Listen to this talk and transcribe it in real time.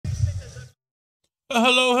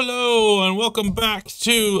Hello, hello, and welcome back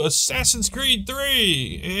to Assassin's Creed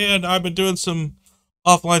 3. And I've been doing some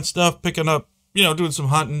offline stuff, picking up, doing some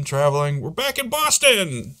hunting, traveling. We're back in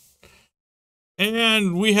Boston!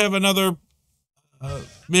 And we have another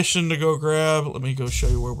mission to go grab. Let me go show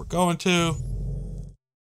you where we're going to.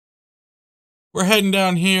 We're heading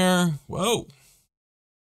down here. Whoa.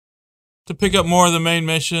 To pick up more of the main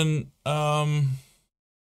mission. I've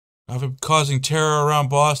been causing terror around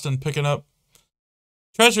Boston, picking up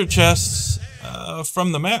treasure chests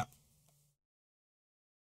from the map.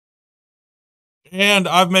 And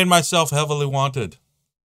I've made myself heavily wanted.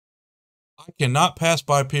 I cannot pass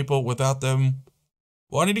by people without them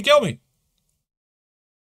wanting to kill me.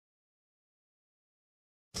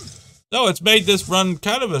 So it's made this run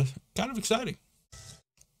kind of exciting.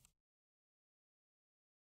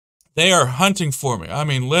 They are hunting for me. I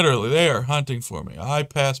mean, literally, they are hunting for me. I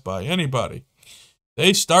pass by anybody,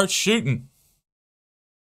 they start shooting.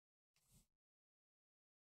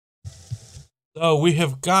 So we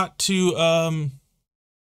have got to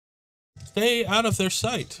stay out of their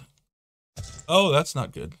sight. Oh, that's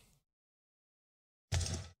not good.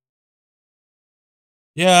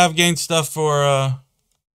 Yeah, I've gained stuff for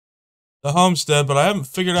the homestead, but I haven't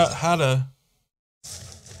figured out how to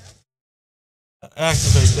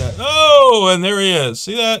activate that. Oh, and there he is.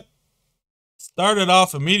 See that? Started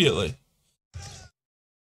off immediately.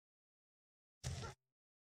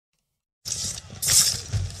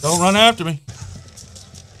 Don't run after me.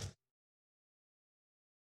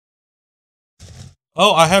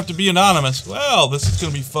 Oh, I have to be anonymous. Well, this is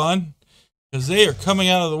going to be fun, because they are coming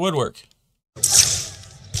out of the woodwork.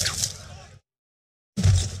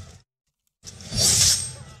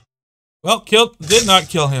 Well, did not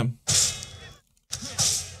kill him.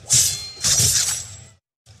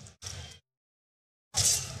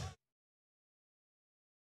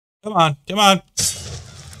 Come on, come on.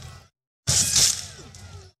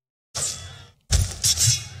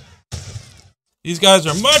 These guys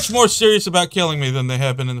are much more serious about killing me than they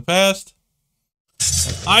have been in the past.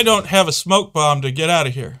 And I don't have a smoke bomb to get out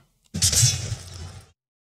of here.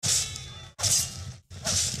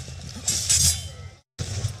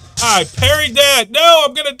 I parried that. No,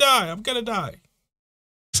 I'm gonna die. I'm gonna die.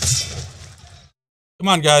 Come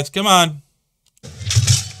on, guys. Come on.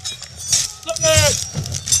 Look at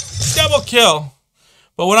that. Double kill.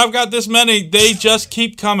 But when I've got this many, they just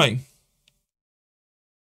keep coming.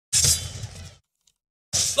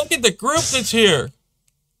 Look at the group that's here.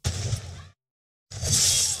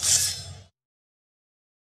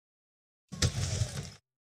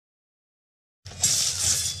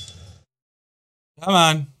 Come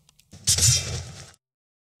on.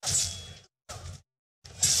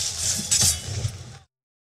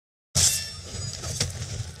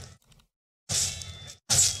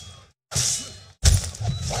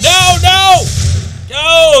 No, no!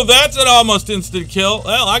 Oh, that's an almost instant kill.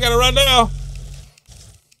 Well, I gotta run now.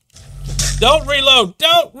 Don't reload!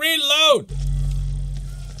 Don't reload!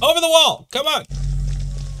 Over the wall! Come on!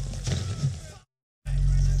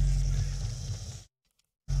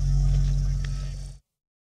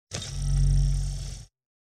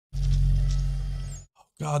 Oh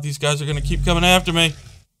God, these guys are gonna keep coming after me.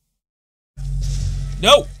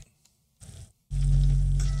 No!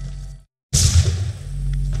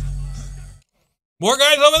 More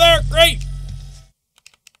guys over there! Great!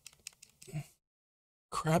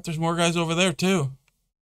 Crap, there's more guys over there, too.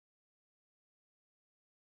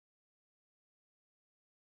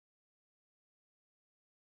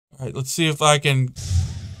 Alright, let's see if I can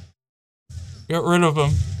get rid of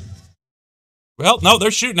them. Well, no,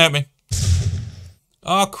 they're shooting at me.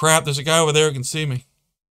 Oh, crap, there's a guy over there who can see me.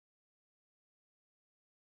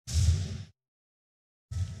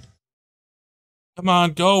 Come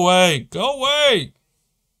on, go away. Go away!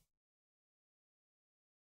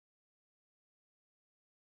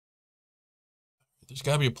 There's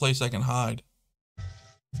gotta be a place I can hide.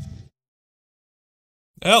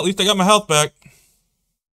 Well, at least I got my health back.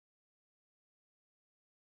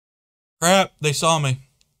 Crap, they saw me.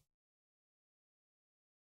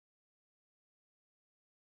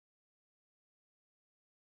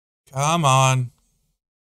 Come on.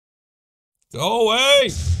 Go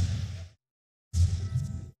away!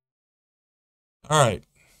 Alright.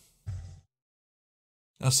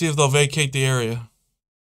 Now see if they'll vacate the area.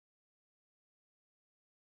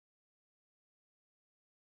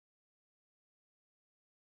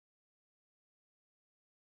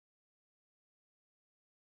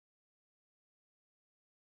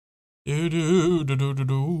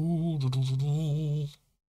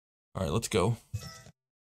 Alright, let's go.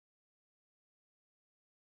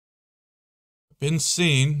 Been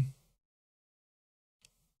seen.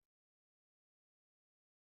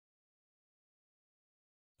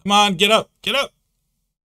 Come on, get up, get up.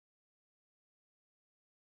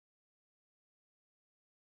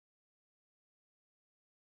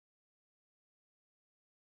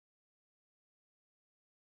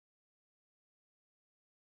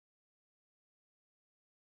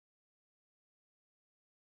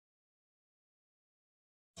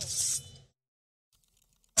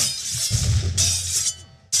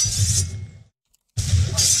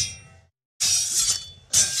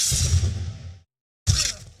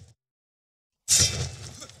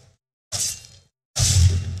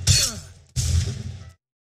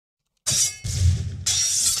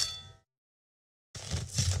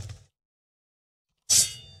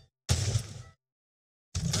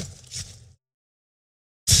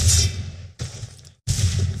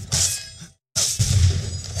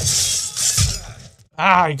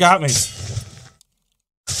 Ah, he got me.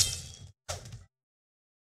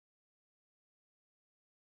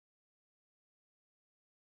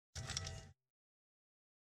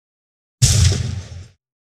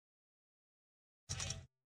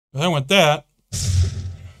 I went that.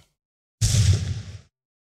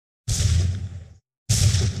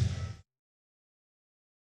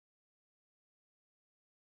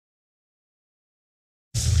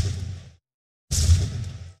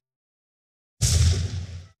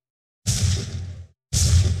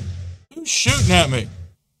 Who's shooting at me?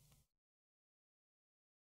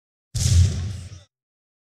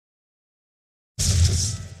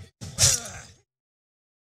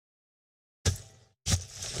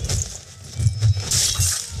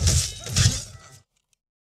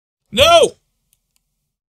 No!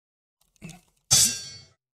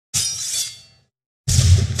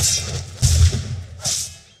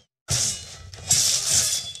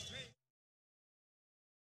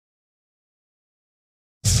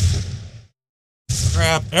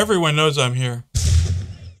 Crap, everyone knows I'm here.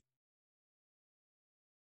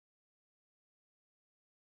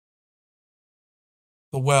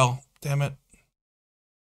 The well, damn it.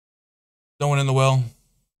 No one in the well.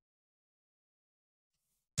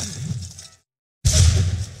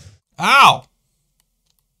 Ow!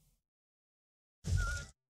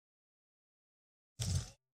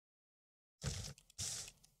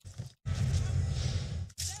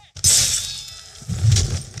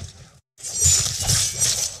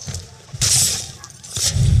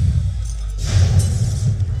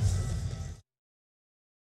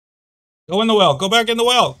 Go in the well. Go back in the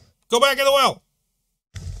well. Go back in the well.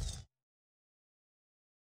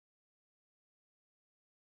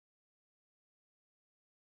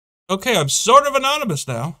 Okay, I'm sort of anonymous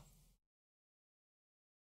now.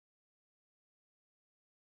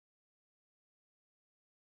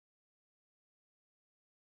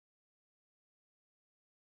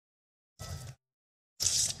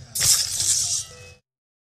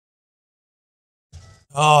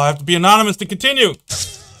 Oh, I have to be anonymous to continue.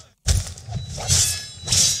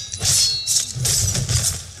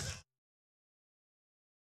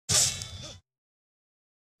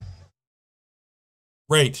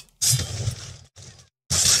 Great.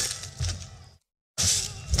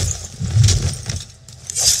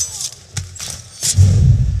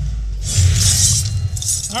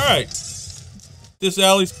 All right. This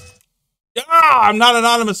alley's... Ah, I'm not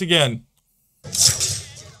anonymous again.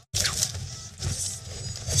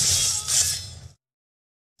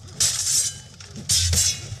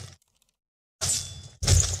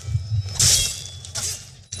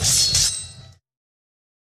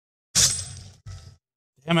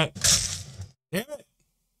 Damn it. Damn it.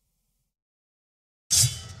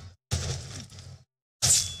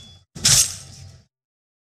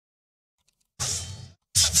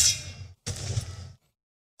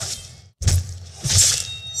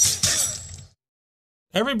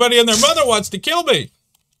 Everybody and their mother wants to kill me.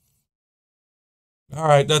 All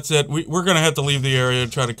right, that's it. We're going to have to leave the area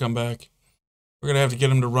and try to come back. We're going to have to get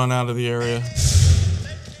him to run out of the area.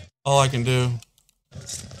 All I can do.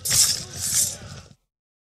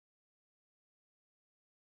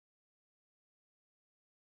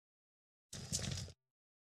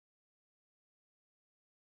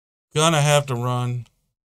 Gonna have to run.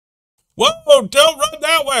 Whoa, don't run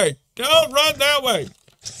that way. Don't run that way.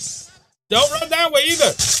 Don't run that way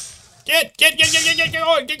either. Get going, get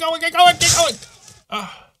going, get going, get going.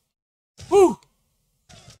 Woo.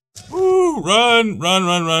 Woo, run, run,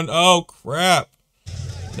 run, run. Oh, crap.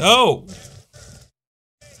 No.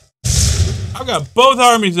 I've got both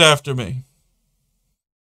armies after me.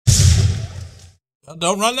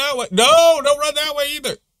 Don't run that way. No, don't run that way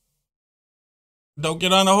either. Don't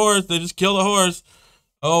get on a horse. They just kill the horse.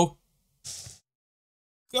 Oh.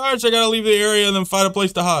 Gosh, I gotta leave the area and then find a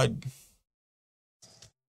place to hide.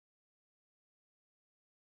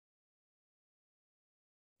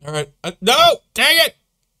 All right. No! Dang it!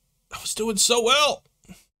 I was doing so well.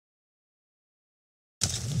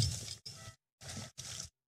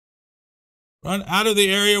 Run out of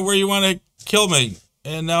the area where you want to kill me.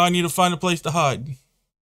 And now I need to find a place to hide.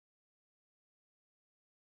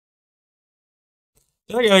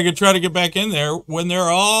 Then I gotta try to get back in there when they're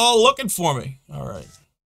all looking for me. All right.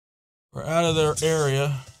 We're out of their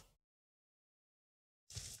area.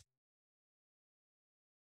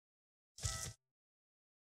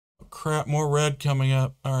 Oh, crap, more red coming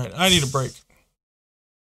up. All right, I need a break.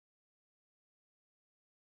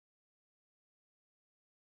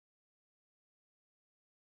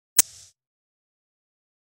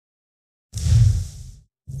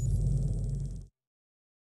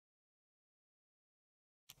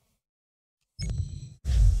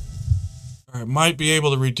 All right, might be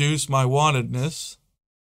able to reduce my wantedness.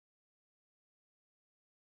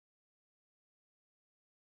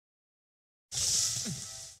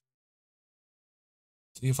 See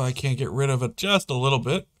if I can't get rid of it just a little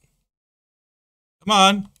bit. Come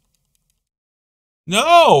on.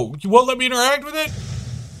 No! You won't let me interact with it?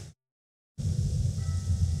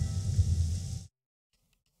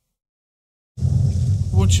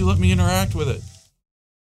 Won't you let me interact with it?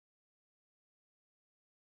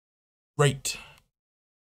 Right.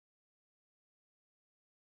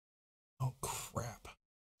 Oh, crap.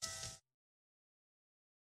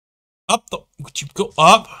 Up the... Would you go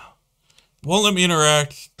up? Won't let me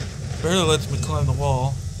interact. Barely lets me climb the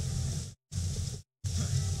wall.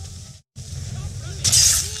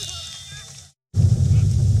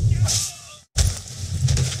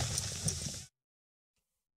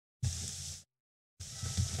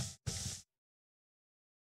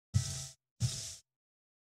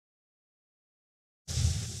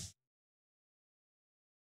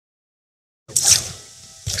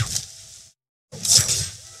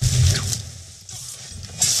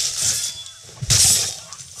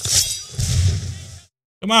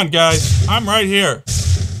 Come on, guys. I'm right here.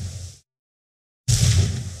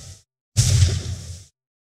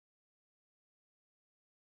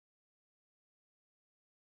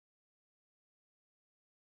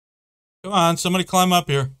 Come on, somebody climb up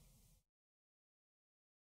here.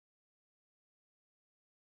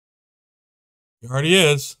 He already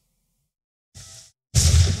is.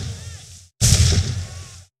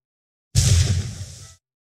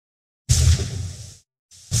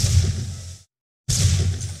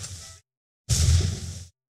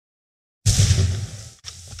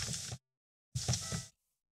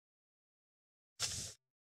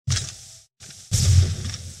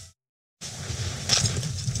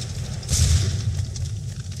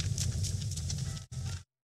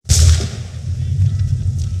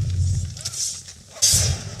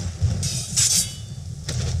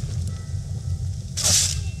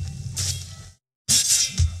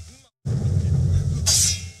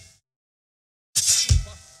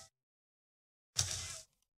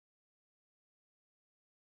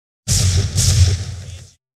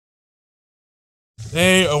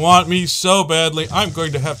 They want me so badly. I'm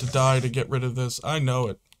going to have to die to get rid of this. I know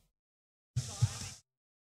it.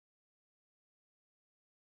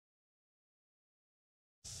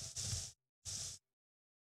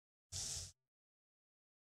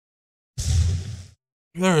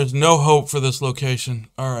 There is no hope for this location.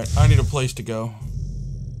 Alright, I need a place to go.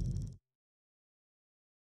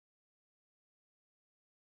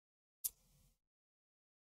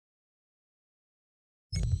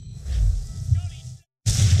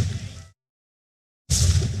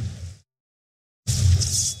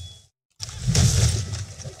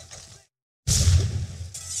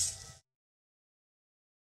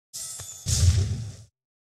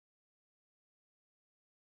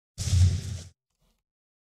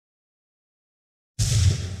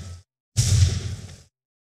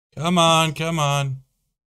 Come on, come on.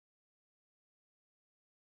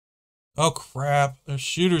 Oh crap, there's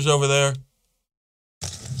shooters over there.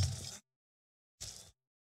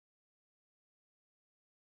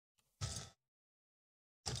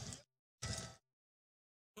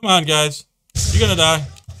 Come on, guys. You're gonna die.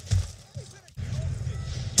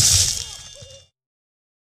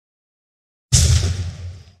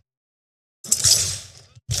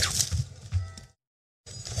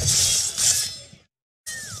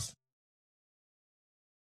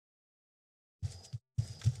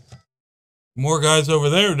 More guys over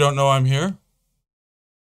there who don't know I'm here.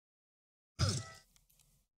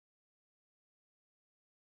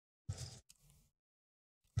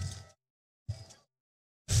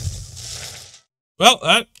 Well,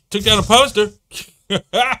 that took down a poster.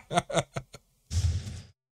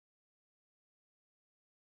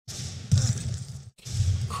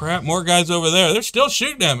 crap, more guys over there. They're still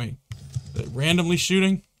shooting at me. They're randomly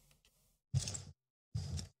shooting.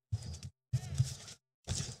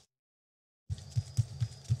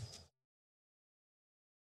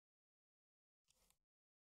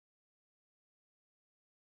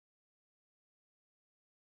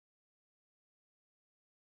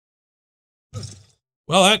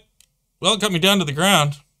 Well, it cut me down to the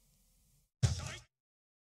ground.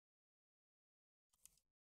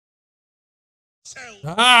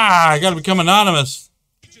 I gotta become anonymous.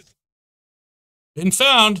 Been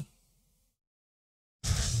found.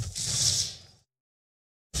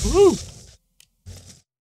 Woo!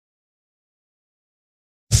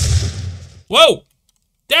 Whoa!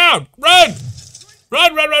 Down! Run!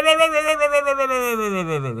 Run! Run! Run! Run! Run! Run! Run! Run! Run! Run!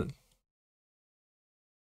 Run! Run! Run!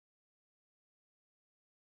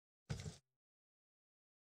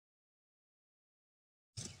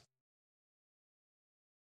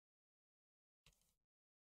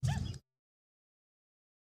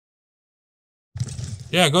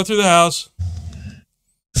 Yeah, go through the house.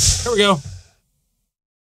 There we go.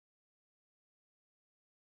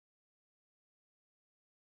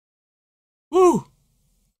 Woo!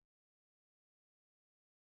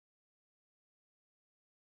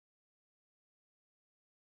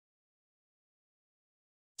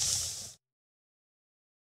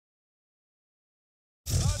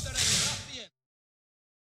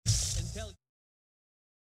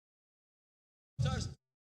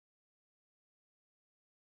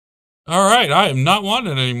 All right, I am not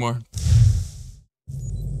wanted anymore.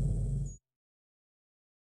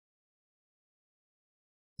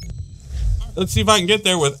 Let's see if I can get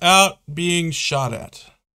there without being shot at.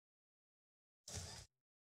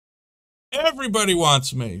 Everybody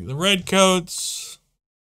wants me. The redcoats,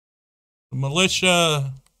 the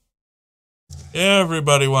militia.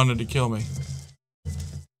 Everybody wanted to kill me.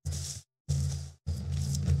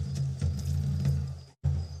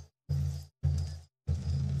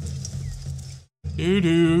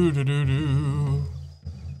 Do.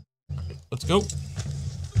 Let's go.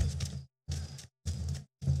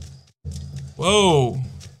 Whoa.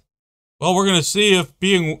 Well, we're gonna see if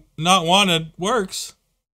being not wanted works.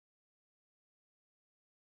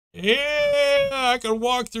 Yeah, I can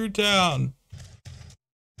walk through town.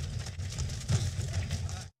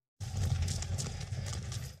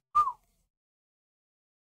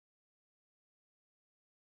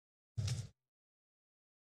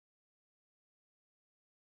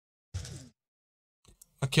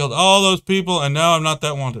 I killed all those people, and now I'm not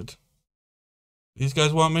that wanted. These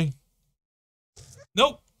guys want me?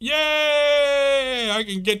 Nope. Yay! I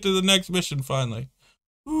can get to the next mission finally.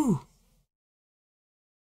 Whew.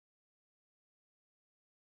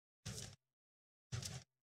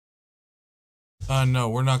 No,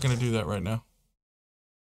 we're not going to do that right now.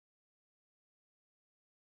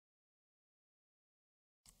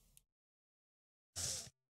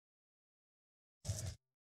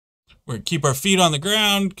 We're going to keep our feet on the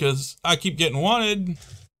ground because I keep getting wanted.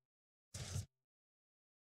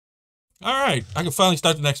 All right, I can finally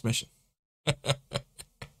start the next mission.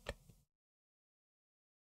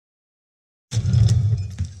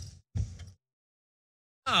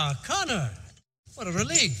 Connor, what a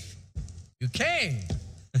relief. You came.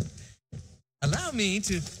 Allow me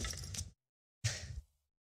to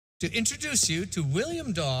introduce you to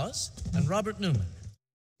William Dawes and Robert Newman.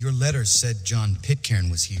 Your letter said John Pitcairn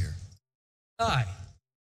was here. Aye.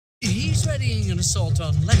 He's readying an assault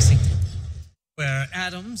on Lexington, where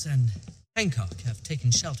Adams and Hancock have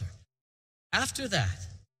taken shelter. After that,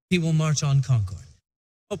 he will march on Concord,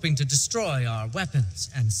 hoping to destroy our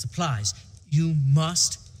weapons and supplies. You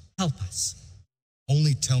must help us.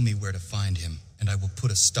 Only tell me where to find him, and I will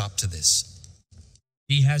put a stop to this.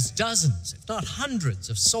 He has dozens, if not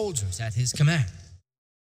hundreds, of soldiers at his command.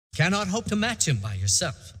 Cannot hope to match him by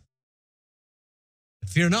yourself. But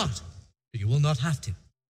fear not, you will not have to.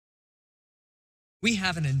 We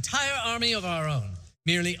have an entire army of our own,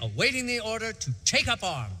 merely awaiting the order to take up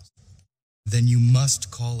arms. Then you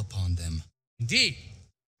must call upon them. Indeed.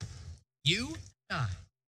 You and I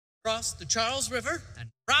cross the Charles River and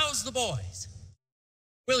rouse the boys.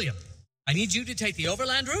 William, I need you to take the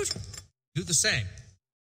overland route. Do the same.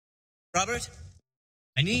 Robert,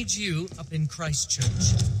 I need you up in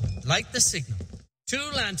Christchurch. Light the signal. 2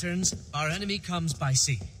 lanterns, our enemy comes by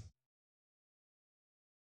sea.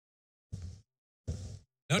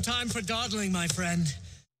 No time for dawdling, my friend.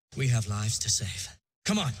 We have lives to save.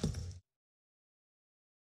 Come on.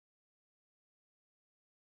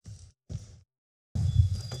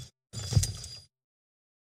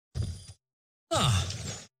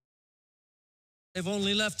 They've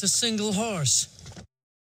only left a single horse.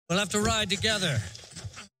 We'll have to ride together.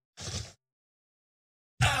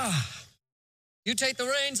 You take the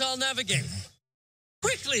reins, I'll navigate.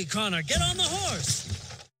 Quickly, Connor, get on the horse.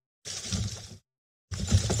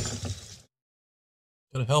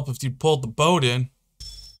 It'd help if you pulled the boat in.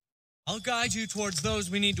 I'll guide you towards those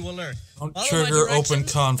we need to alert. Don't Follow trigger my open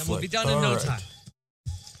directions, conflict. And we'll be done in no time.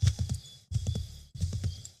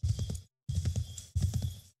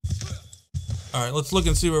 All right, let's look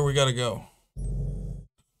and see where we gotta go.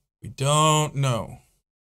 We don't know.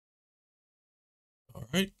 All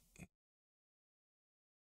right.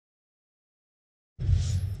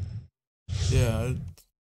 Yeah, it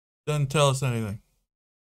doesn't tell us anything.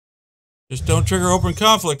 Just don't trigger open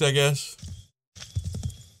conflict, I guess.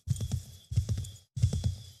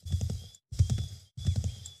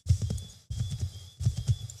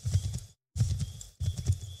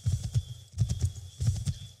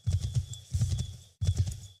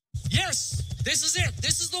 Yes, this is it.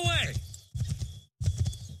 This is the way.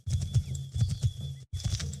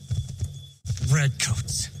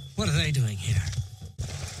 Redcoats. What are they doing here?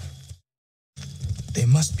 They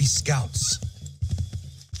must be scouts.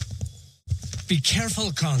 Be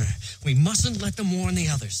careful, Connor. We mustn't let them warn the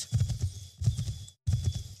others.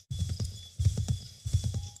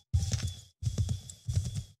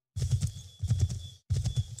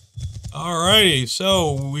 Alrighty,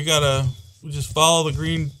 so we just follow the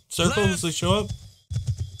green circles as they show up.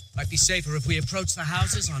 Might be safer if we approach the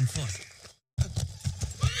houses on foot.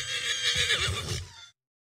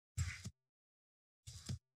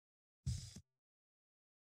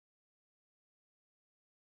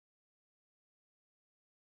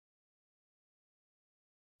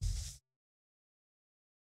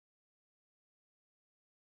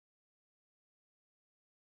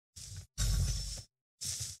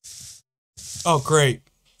 Oh, great.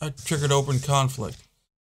 I triggered open conflict.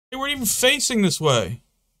 They weren't even facing this way.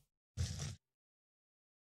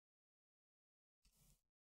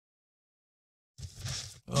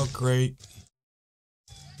 Oh, great.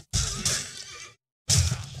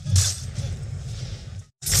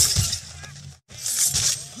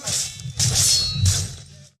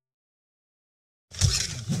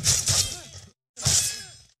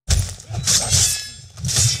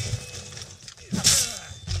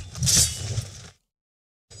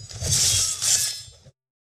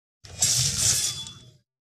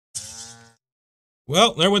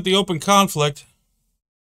 Well, there went the open conflict.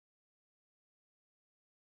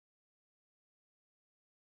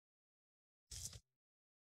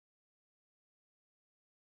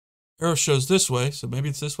 Arrow shows this way, so maybe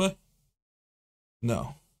it's this way?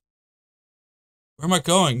 No. Where am I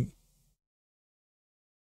going?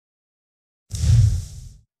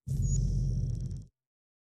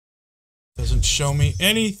 Doesn't show me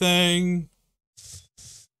anything.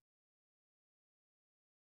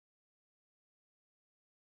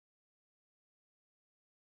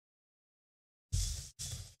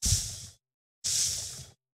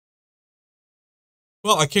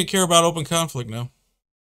 Well, I can't care about open conflict now.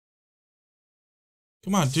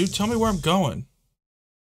 Come on, dude, tell me where I'm going.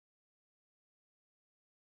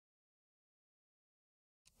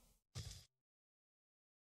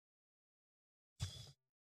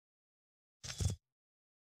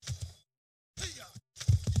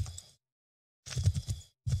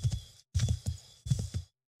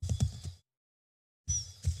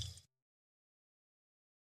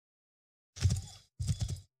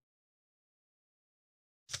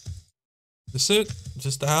 This it?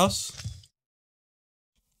 Just the house?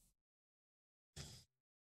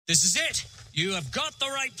 This is it. You have got the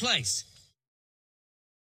right place.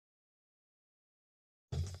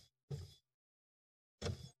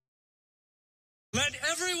 Let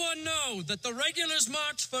everyone know that the regulars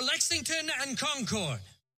march for Lexington and Concord.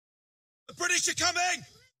 The British are coming!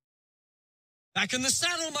 Back in the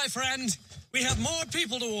saddle, my friend. We have more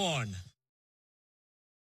people to warn.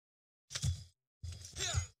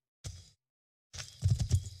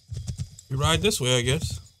 We ride this way, I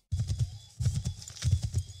guess.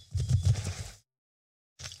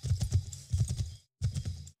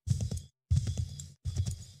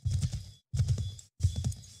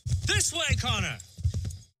 This way, Connor.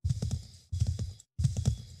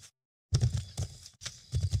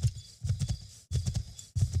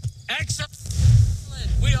 Excellent.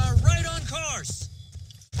 We are right on course.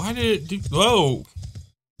 Why did it do... Whoa!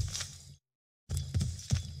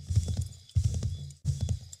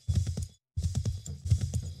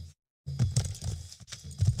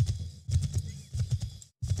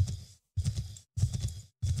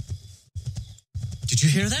 Did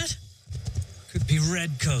you hear that? Could be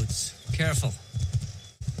redcoats. Careful.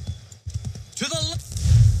 To the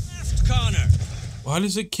left, Connor. Why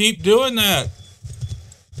does it keep doing that?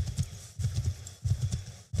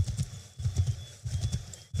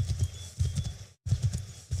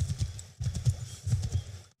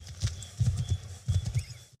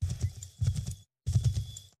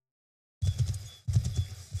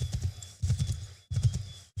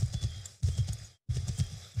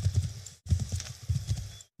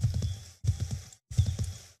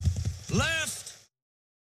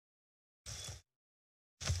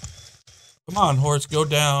 Come on, horse, go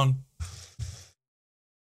down.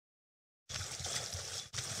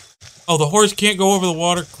 Oh, the horse can't go over the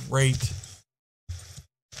water? Great.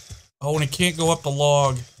 Oh, and it can't go up the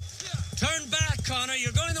log. Turn back, Connor.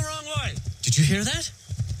 You're going the wrong way. Did you hear that?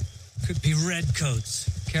 Could be redcoats.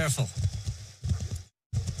 Careful.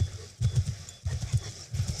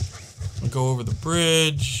 We'll go over the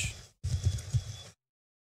bridge.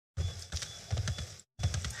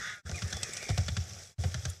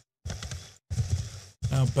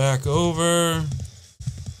 Now back over.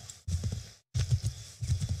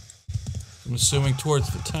 I'm assuming towards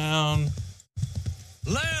the town.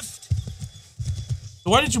 Left.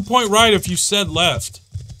 So why did you point right if you said left?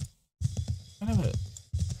 Damn it.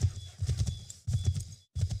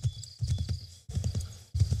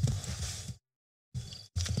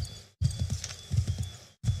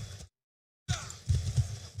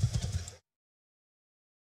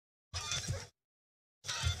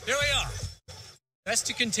 Here we are. Best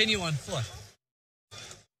to continue on foot.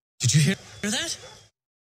 Did you hear that?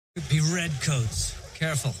 Could be redcoats.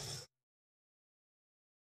 Careful.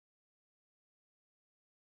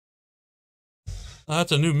 Oh,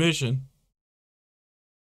 that's a new mission.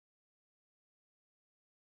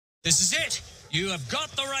 This is it. You have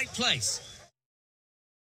got the right place.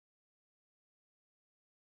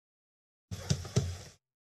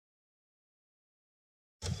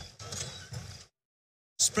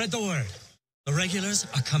 Spread the word. The regulars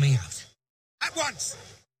are coming out. At once!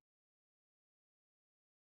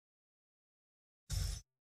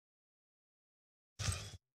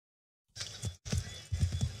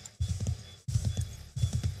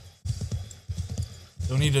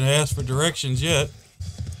 Don't need to ask for directions yet.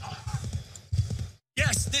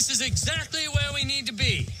 Yes, this is exactly where we need to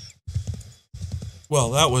be.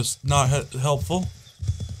 Well, that was not helpful.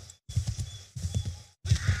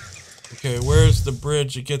 Okay, where's the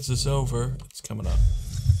bridge that gets us over? It's coming up.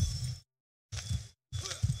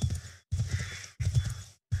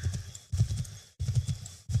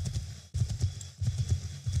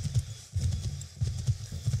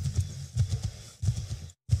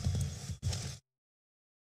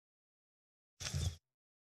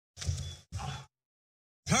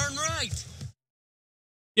 Turn right.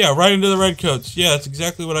 Yeah, right into the redcoats. Yeah, that's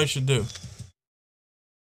exactly what I should do.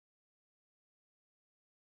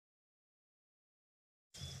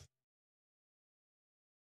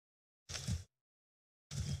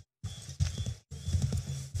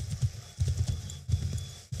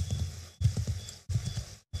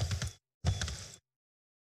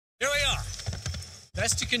 Here we are.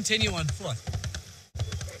 Best to continue on foot.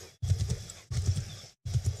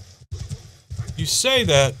 You say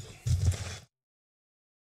that.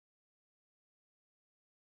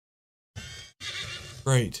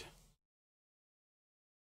 Great.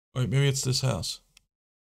 Wait, maybe it's this house.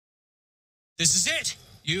 This is it.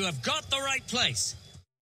 You have got the right place.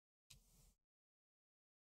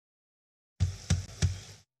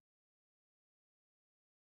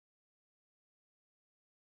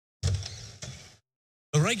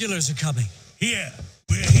 The regulars are coming. Here!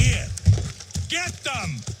 We're here! Get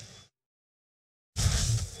them!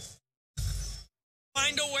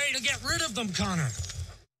 Find a way to get rid of them, Connor.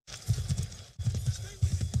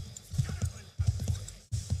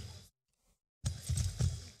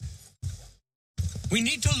 We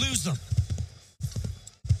need to lose them.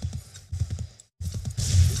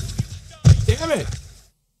 Damn it!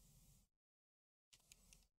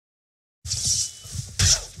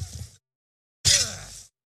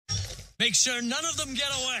 Make sure none of them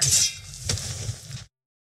get away.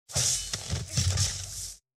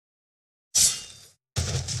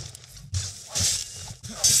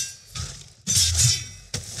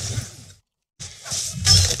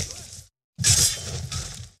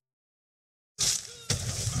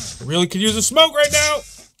 I really could use a smoke right now!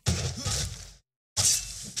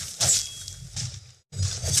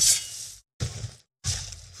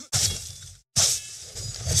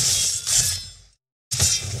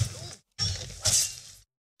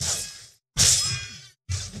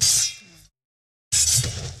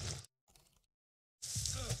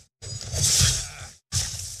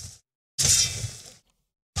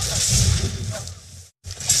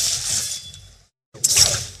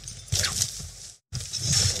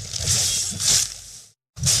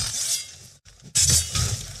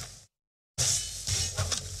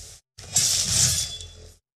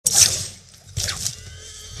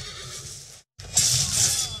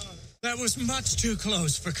 That was much too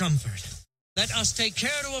close for comfort. Let us take care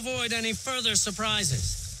to avoid any further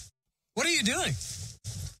surprises. What are you doing?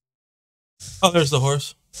 Oh, there's the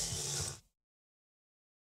horse.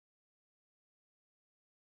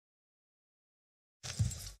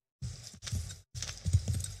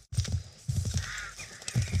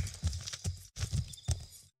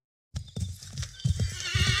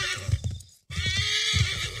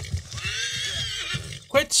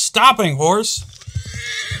 stopping, horse.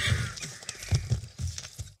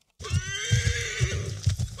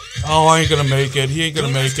 Oh, I ain't gonna make it. He ain't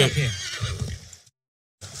gonna make it.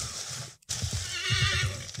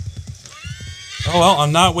 Oh, well,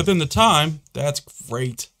 I'm not within the time. That's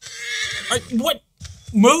great. What?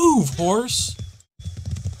 Move, horse.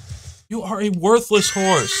 You are a worthless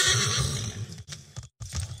horse.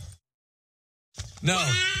 No.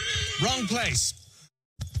 Wrong place.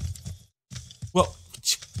 Well,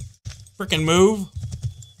 frickin' move.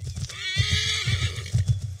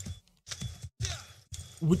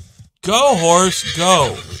 Go, horse,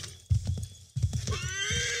 go.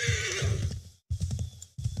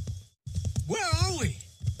 Where are we?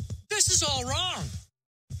 This is all wrong.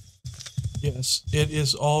 Yes, it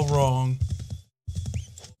is all wrong.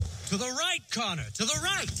 To the right, Connor. To the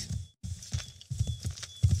right.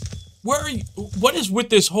 Where are you? What is with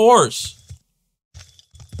this horse?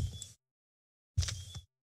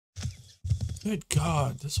 Good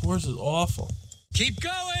God, this horse is awful. Keep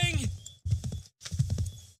going.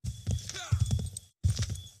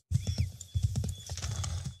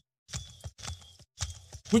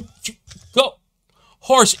 Would you go?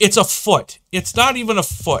 Horse, it's a foot. It's not even a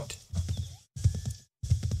foot.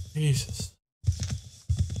 Jesus.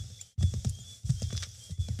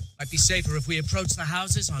 Might be safer if we approach the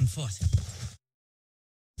houses on foot.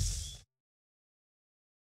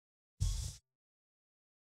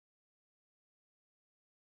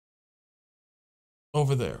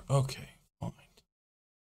 Over there. Okay, fine.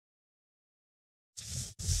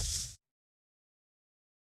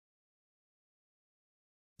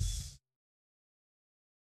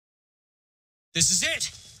 This is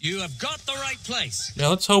it. You have got the right place. Yeah,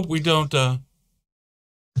 let's hope we don't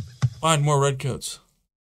find more redcoats.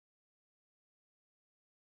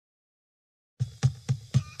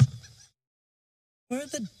 Where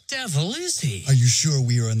the devil is he? Are you sure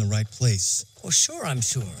we are in the right place? Oh, sure, I'm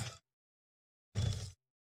sure.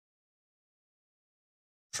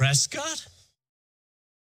 Prescott?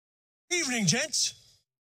 Evening, gents.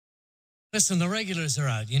 Listen, the regulars are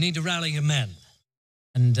out. You need to rally your men.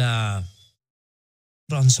 And,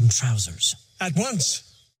 put on some trousers. At once.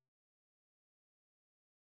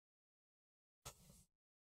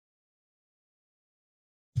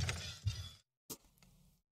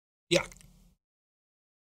 Yeah.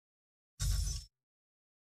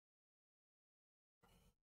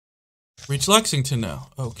 Reach Lexington now.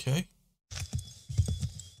 Okay.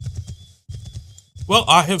 Well,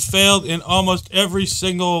 I have failed in almost every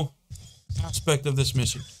single aspect of this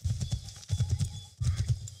mission.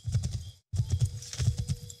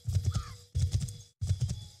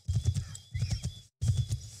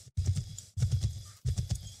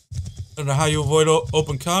 I don't know how you avoid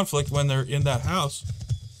open conflict when they're in that house.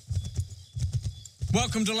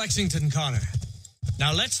 Welcome to Lexington, Connor.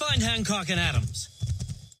 Now let's find Hancock and Adams.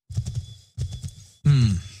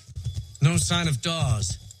 No sign of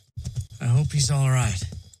Dawes. I hope he's all right.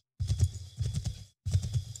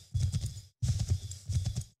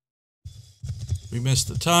 We missed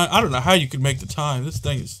the time. I don't know how you could make the time. This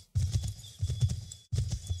thing is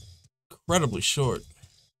incredibly short.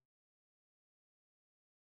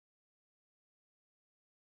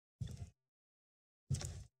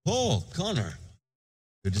 Paul, Connor.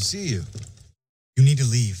 Good to see you. You need to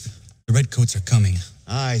leave. The redcoats are coming.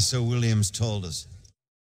 Aye, so Williams told us.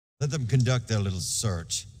 Let them conduct their little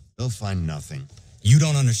search. They'll find nothing. You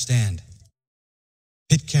don't understand.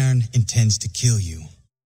 Pitcairn intends to kill you.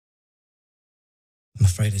 I'm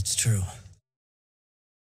afraid it's true.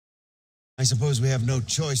 I suppose we have no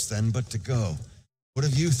choice then but to go. What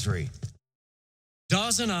of you three?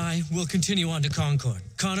 Dawes and I will continue on to Concord.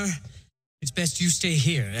 Connor, it's best you stay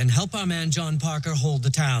here and help our man John Parker hold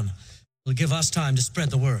the town. It'll give us time to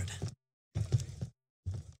spread the word.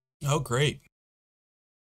 Oh, great.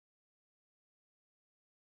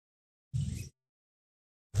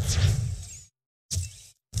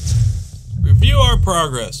 Review our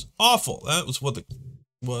progress. Awful. That was what it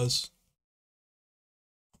was.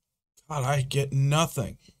 God, I get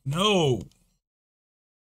nothing. No.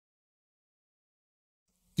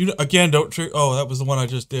 You again, don't trick. Oh, that was the one I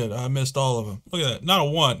just did. I missed all of them. Look at that. Not a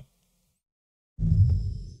one.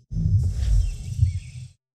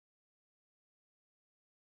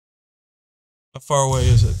 How far away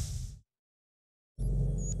is it?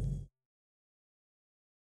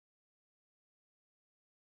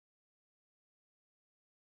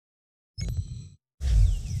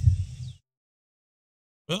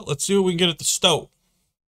 Well, let's see what we can get at the stove.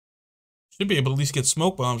 Should be able to at least get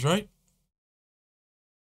smoke bombs, right?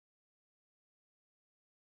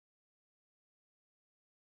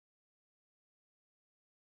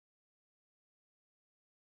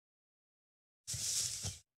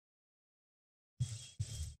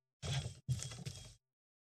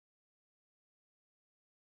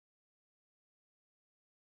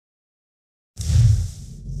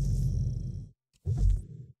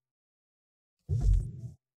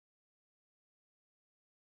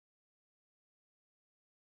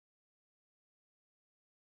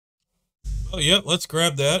 Oh, yep, let's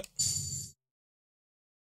grab that.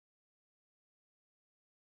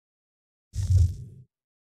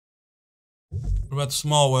 What about the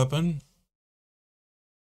small weapon?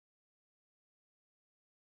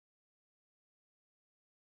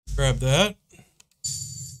 Grab that.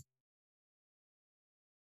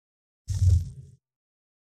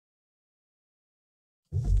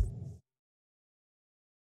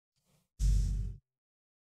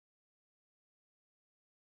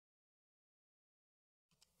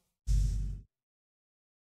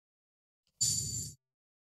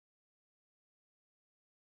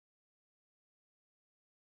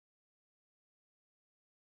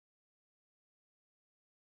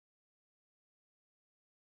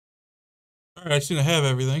 All right, I seem to have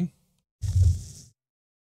everything.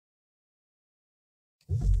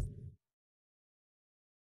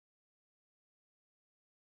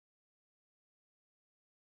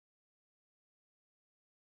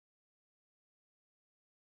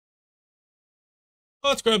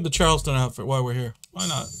 Let's grab the Charleston outfit while we're here. Why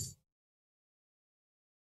not?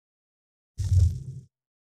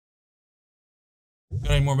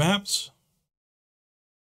 Got any more maps?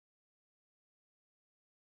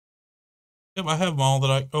 Yep, I have them all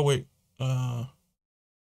that I... Oh, wait. Oh,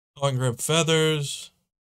 I can grab feathers.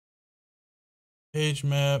 Page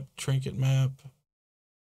map. Trinket map.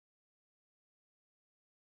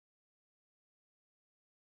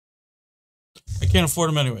 I can't afford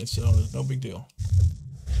them anyway, so there's no big deal.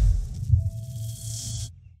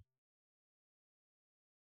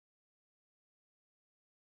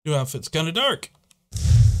 New outfit's kind of dark.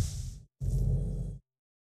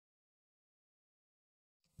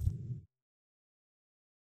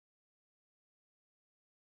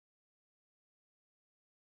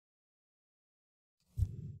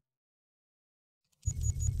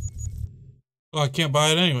 Well, I can't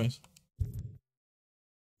buy it anyways.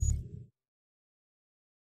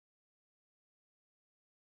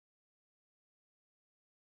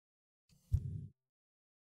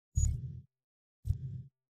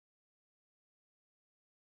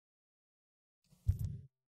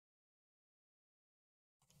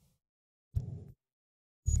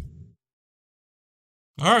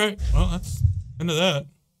 All right. Well, that's into that.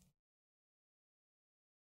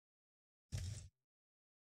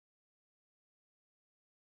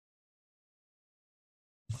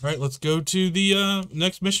 All right, let's go to the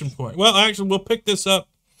next mission point. Well, actually, we'll pick this up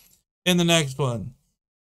in the next one.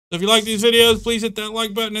 So if you like these videos, please hit that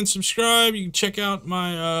like button and subscribe. You can check out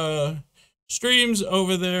my streams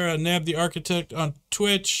over there at Nab the Architect on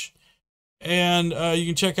Twitch. And you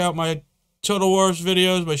can check out my Total Wars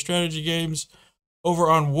videos, my strategy games, over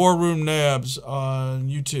on War Room Nabs on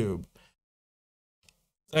YouTube.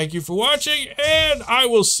 Thank you for watching, and I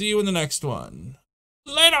will see you in the next one.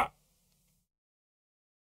 Later!